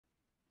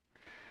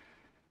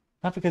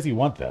Not because you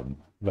want them,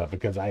 but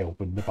because I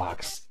opened the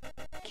box.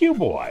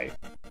 Qwhy,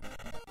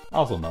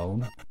 also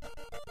known.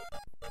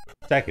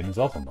 Second is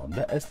also known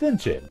as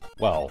Extension.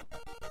 Well,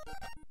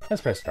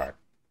 let's press start.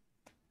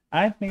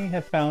 I may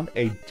have found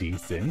a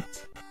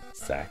decent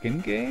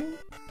second game?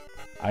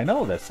 I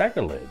know, that's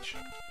sacrilege.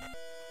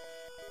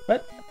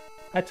 But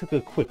I took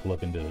a quick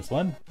look into this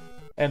one,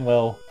 and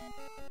well,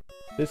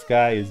 this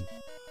guy is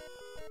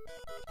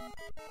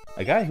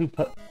a guy who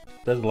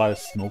does a lot of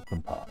smoke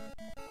and pop.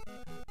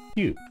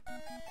 Cute.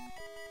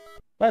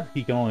 But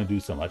he can only do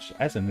so much,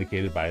 as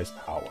indicated by his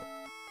power.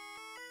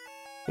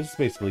 This is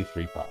basically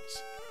 3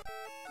 puffs.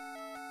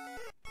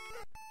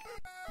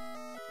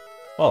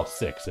 Well,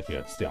 6 if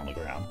you stay on the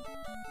ground.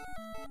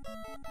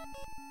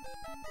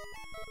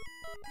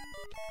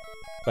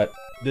 But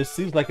this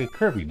seems like a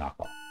Kirby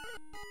knockoff.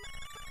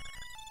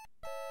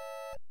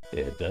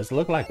 It does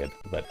look like it,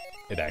 but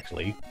it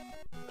actually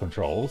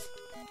controls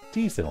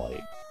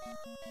decently.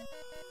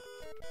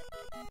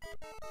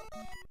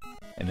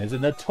 And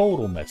isn't a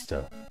total mess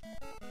to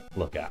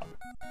look out.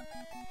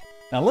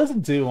 Now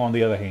listen to, on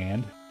the other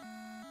hand,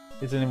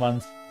 is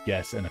anyone's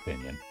guess and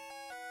opinion.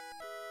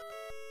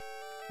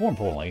 More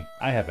importantly,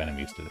 I have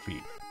enemies to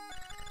defeat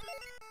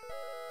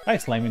by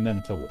slamming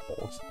them to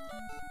walls.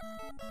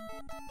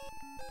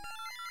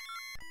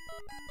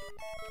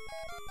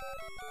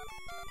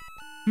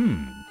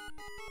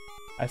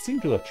 I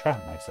seem to have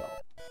trapped myself.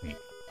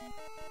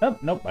 Oh,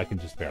 nope, I can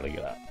just barely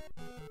get up.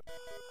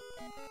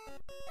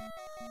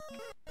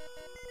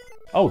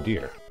 Oh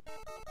dear.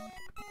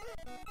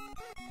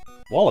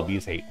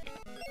 Wallabies hate me.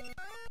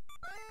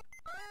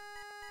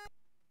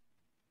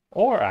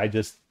 Or I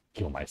just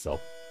kill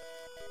myself.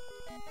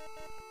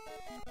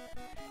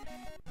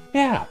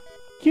 Yeah,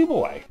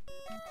 Qwhy.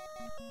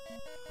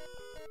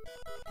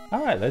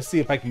 Alright, let's see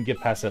if I can get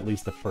past at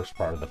least the first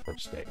part of the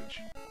first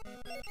stage.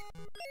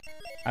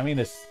 I mean,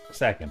 it's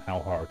second, how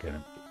hard can it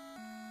be?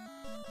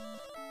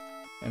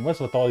 And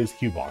what's with all these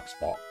Q-blocks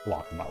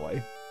blocking my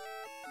way?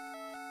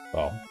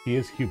 Well, he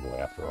is Qwhy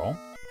after all.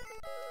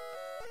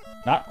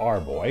 Not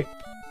R-boy.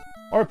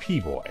 Or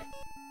P-boy.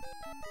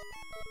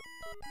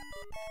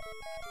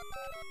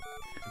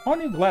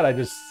 Aren't you glad I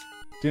just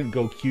didn't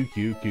go Q,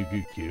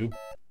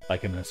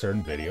 like in a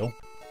certain video?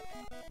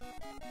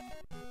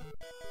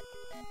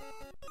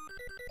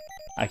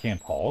 I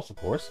can't pause, of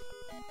course.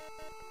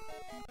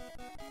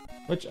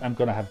 Which I'm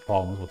gonna have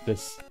problems with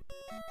this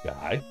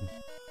guy.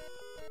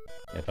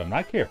 If I'm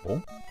not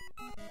careful.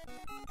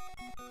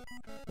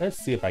 Let's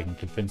see if I can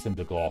convince him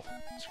to go off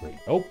screen.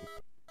 Oh!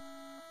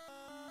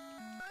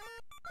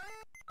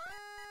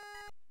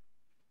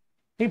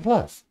 Hey,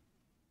 plus!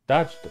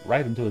 Dodged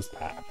right into his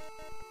path.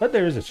 But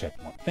there is a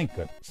checkpoint, thank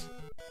goodness.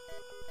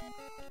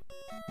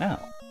 Now,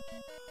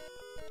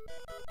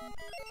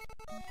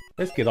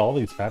 let's get all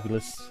these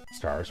fabulous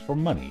stars for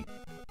money.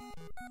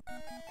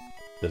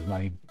 Does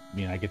money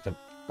mean I get to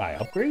buy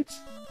upgrades?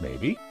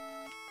 Maybe.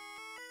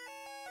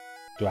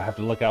 Do I have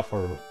to look out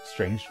for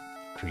strange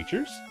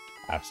creatures?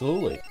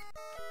 Absolutely.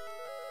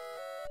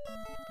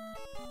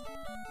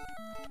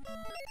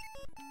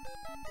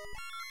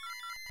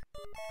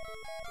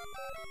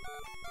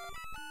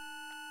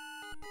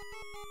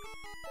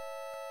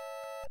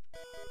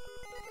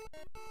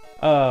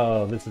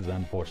 Oh, this is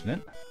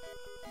unfortunate.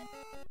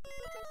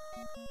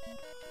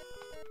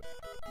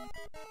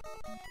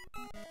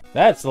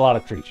 That's a lot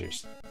of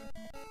creatures.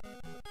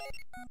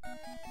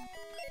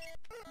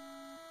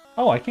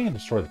 Oh, I can't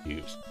destroy the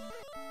cubes.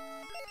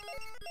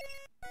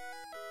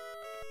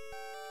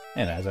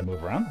 And as I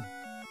move around,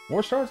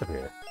 more stars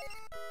appear.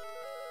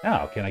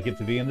 Now, can I get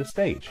to the end of the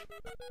stage?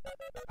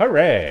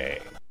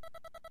 Hooray!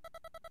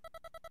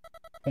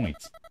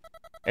 Points.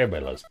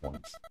 Everybody loves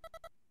points.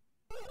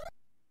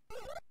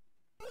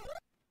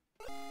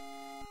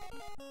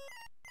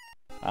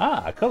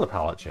 Ah, a color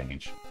palette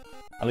change.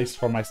 At least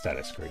for my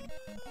status screen.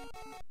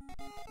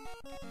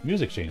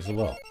 Music changes as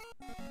well.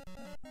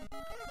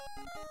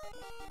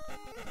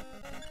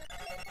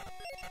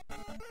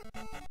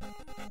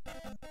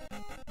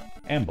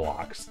 And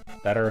blocks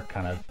that are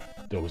kind of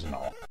dozing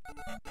off.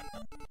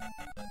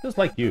 Just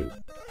like you.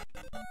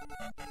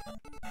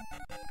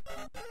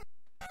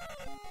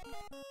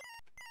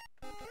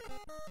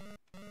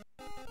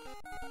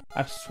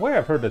 I swear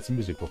I've heard this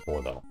music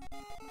before, though.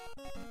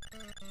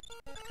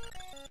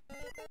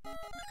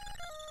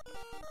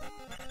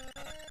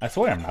 I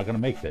swear I'm not gonna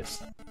make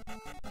this.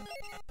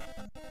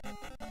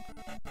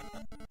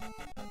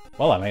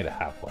 Well, I made it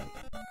halfway.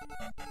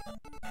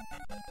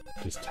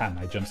 Just time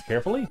my jumps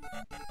carefully.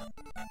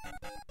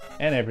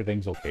 And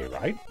everything's okay,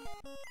 right?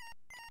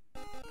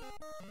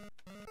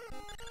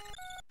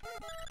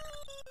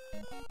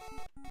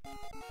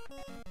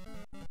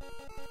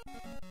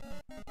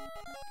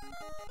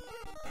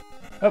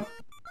 Oh.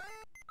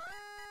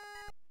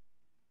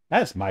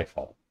 That's my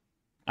fault.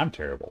 I'm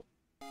terrible.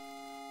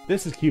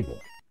 This is Qwhy.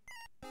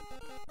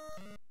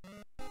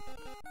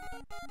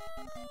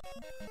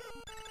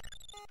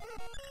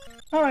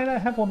 Alright, I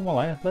have one more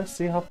life. Let's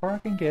see how far I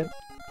can get.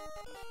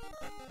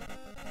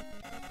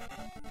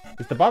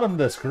 It's the bottom of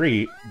the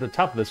screen, the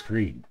top of the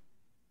screen.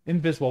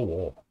 invisible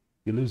wall.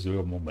 You lose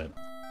your momentum.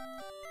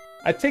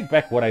 I take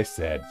back what I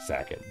said,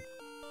 Sakin.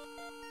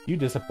 You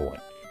disappoint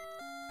me.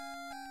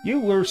 You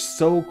were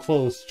so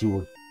close to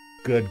a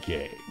good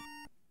game.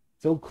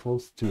 So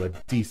close to a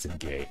decent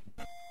game.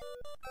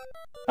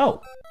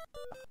 Oh!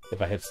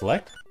 If I hit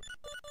select,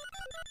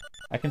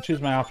 I can choose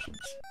my options.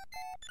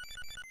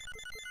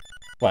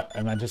 What,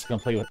 am I just going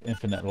to play with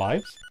infinite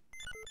lives?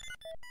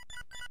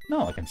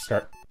 No, I can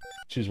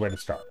choose where to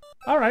start.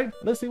 Alright,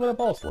 let's see what a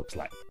boss looks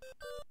like.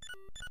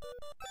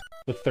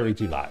 With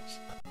 32 lives.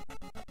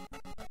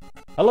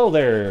 Hello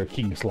there,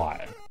 King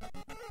Slime.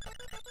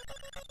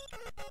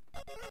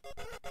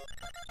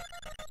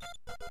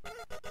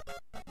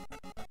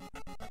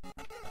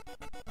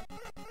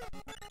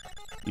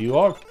 You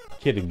are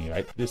kidding me,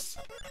 right? This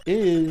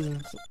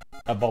is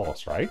a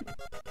boss, right?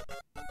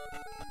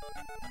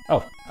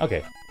 Oh,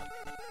 okay.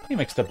 You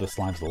mixed up the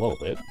slimes a little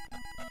bit.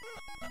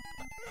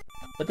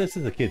 But this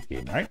is a kid's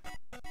game, right?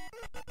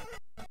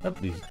 Oh,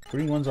 these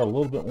green ones are a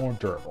little bit more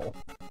durable.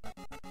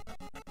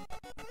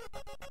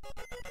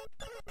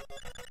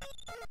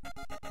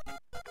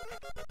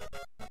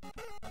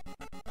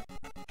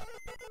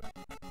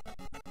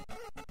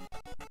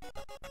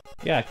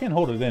 Yeah, I can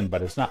hold it in,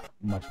 but it's not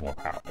much more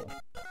powerful.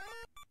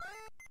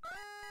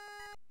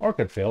 Or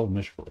could fail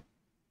miserably.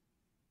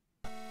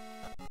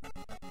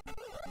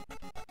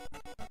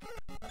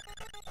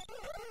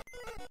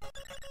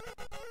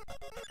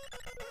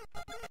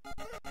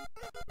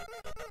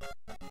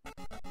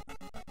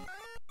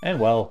 And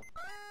well,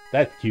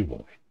 that's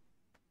Qwhy.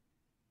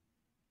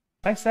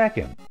 By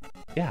second.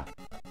 Yeah.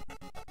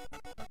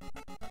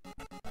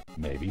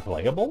 Maybe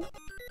playable?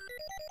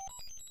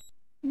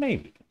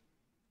 Maybe.